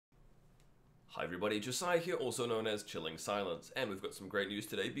Hi everybody, Josiah here, also known as Chilling Silence, and we've got some great news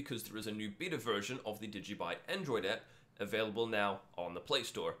today because there is a new beta version of the DigiByte Android app available now on the Play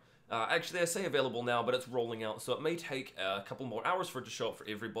Store. Actually, I say available now, but it's rolling out, so it may take a couple more hours for it to show up for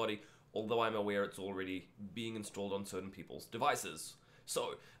everybody, although I'm aware it's already being installed on certain people's devices.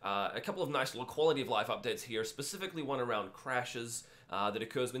 So, a couple of nice little quality of life updates here, specifically one around crashes that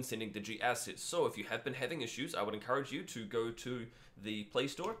occurs when sending Digi assets. So if you have been having issues, I would encourage you to go to the Play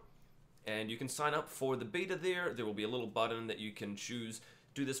Store, and you can sign up for the beta there. There will be a little button that you can choose.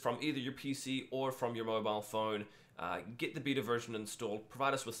 Do this from either your PC or from your mobile phone. Get the beta version installed.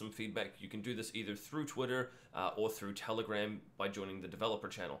 Provide us with some feedback. You can do this either through Twitter or through Telegram by joining the developer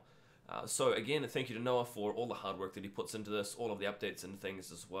channel. So again, thank you to Noah for all the hard work that he puts into this, all of the updates and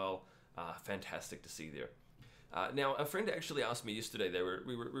things as well. Fantastic to see there. Now, a friend actually asked me yesterday,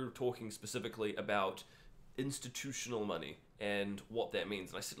 we were talking specifically about institutional money and what that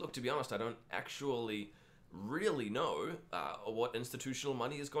means, and I said, look, to be honest, I don't actually really know what institutional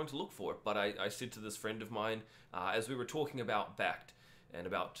money is going to look for, but I said to this friend of mine, as we were talking about Backed and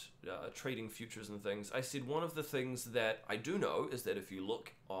about trading futures and things, I said one of the things that I do know is that if you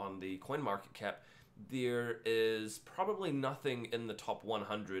look on the CoinMarketCap, there is probably nothing in the top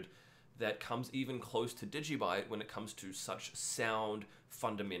 100 that comes even close to DigiByte when it comes to such sound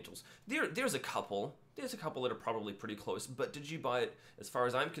fundamentals. There's a couple that are probably pretty close, but DigiByte, as far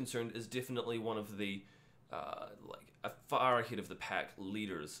as I'm concerned, is definitely one of the like a far ahead of the pack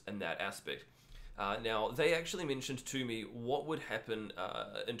leaders in that aspect. Now, they actually mentioned to me what would happen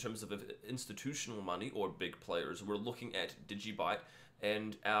in terms of institutional money or big players. We're looking at DigiByte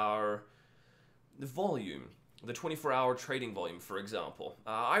and the volume. The 24-hour trading volume, for example.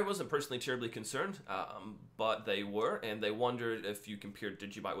 I wasn't personally terribly concerned, but they were, and they wondered if you compared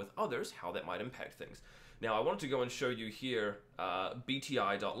DigiByte with others, how that might impact things. Now, I wanted to go and show you here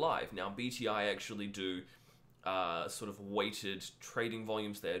BTI.live. Now, BTI actually do sort of weighted trading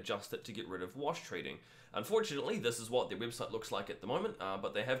volumes. They adjust it to get rid of wash trading. Unfortunately, this is what their website looks like at the moment,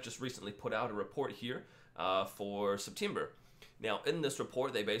 but they have just recently put out a report here for September. Now, in this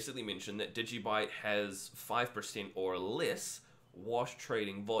report, they basically mentioned that DigiByte has 5% or less wash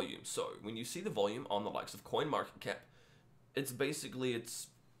trading volume. So, when you see the volume on the likes of CoinMarketCap, it's basically, it's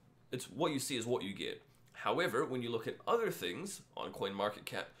what you see is what you get. However, when you look at other things on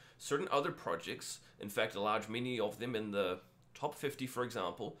CoinMarketCap, certain other projects, in fact, many of them in the top 50, for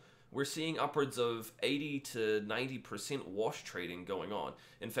example, we're seeing upwards of 80 to 90% wash trading going on.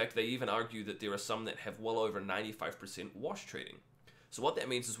 In fact, they even argue that there are some that have well over 95% wash trading. So what that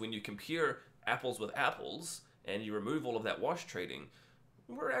means is when you compare apples with apples and you remove all of that wash trading,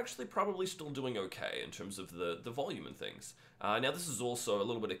 we're actually probably still doing okay in terms of the volume and things. Now, this is also a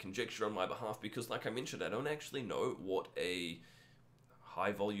little bit of conjecture on my behalf because, like I mentioned, I don't actually know what a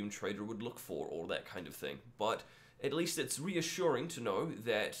high volume trader would look for or that kind of thing. But at least it's reassuring to know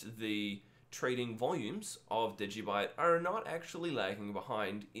that the trading volumes of DigiByte are not actually lagging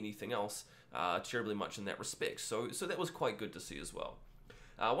behind anything else terribly much in that respect. So that was quite good to see as well.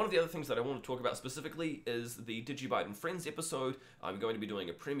 One of the other things that I want to talk about specifically is the DigiByte and Friends episode. I'm going to be doing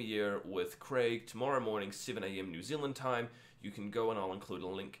a premiere with Craig tomorrow morning, 7 AM New Zealand time. You can go, and I'll include a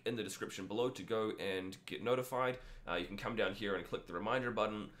link in the description below to go and get notified. You can come down here and click the reminder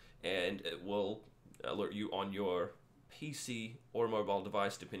button, and it will alert you on your PC or mobile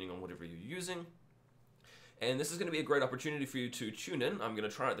device, depending on whatever you're using. And this is going to be a great opportunity for you to tune in. I'm going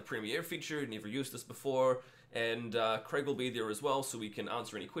to try out the Premiere feature. Never used this before, and Craig will be there as well, so we can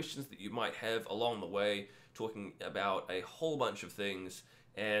answer any questions that you might have along the way, talking about a whole bunch of things.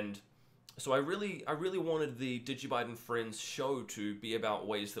 And so I really wanted the DigiByte and Friends show to be about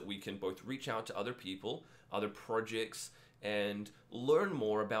ways that we can both reach out to other people, other projects, and learn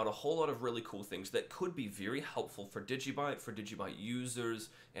more about a whole lot of really cool things that could be very helpful for DigiByte users,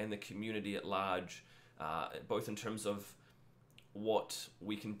 and the community at large, both in terms of what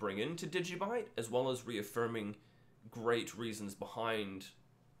we can bring into DigiByte, as well as reaffirming great reasons behind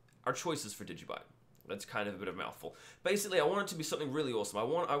our choices for DigiByte. That's kind of a bit of a mouthful. Basically, I want it to be something really awesome. I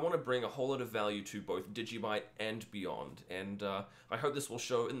want to bring a whole lot of value to both DigiByte and beyond, and I hope this will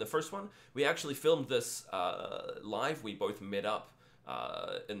show in the first one. We actually filmed this live. We both met up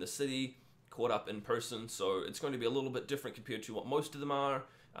in the city, caught up in person, so it's going to be a little bit different compared to what most of them are,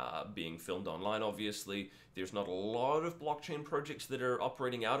 being filmed online, obviously. There's not a lot of blockchain projects that are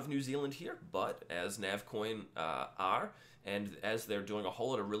operating out of New Zealand here, but as Navcoin are, and as they're doing a whole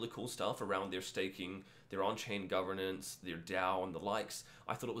lot of really cool stuff around their staking, their on-chain governance, their DAO, and the likes,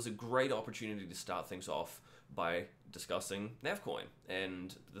 I thought it was a great opportunity to start things off by discussing Navcoin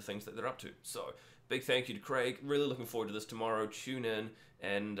and the things that they're up to. So Big thank you to Craig. Really looking forward to this tomorrow. Tune in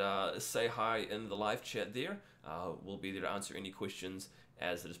and say hi in the live chat there. We'll be there to answer any questions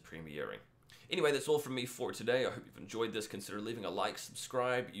as it is premiering. Anyway, that's all from me for today. I hope you've enjoyed this. Consider leaving a like,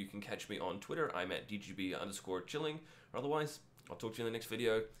 subscribe. You can catch me on Twitter. I'm at DGB_chilling. Otherwise, I'll talk to you in the next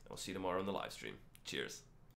video. I'll see you tomorrow in the live stream. Cheers.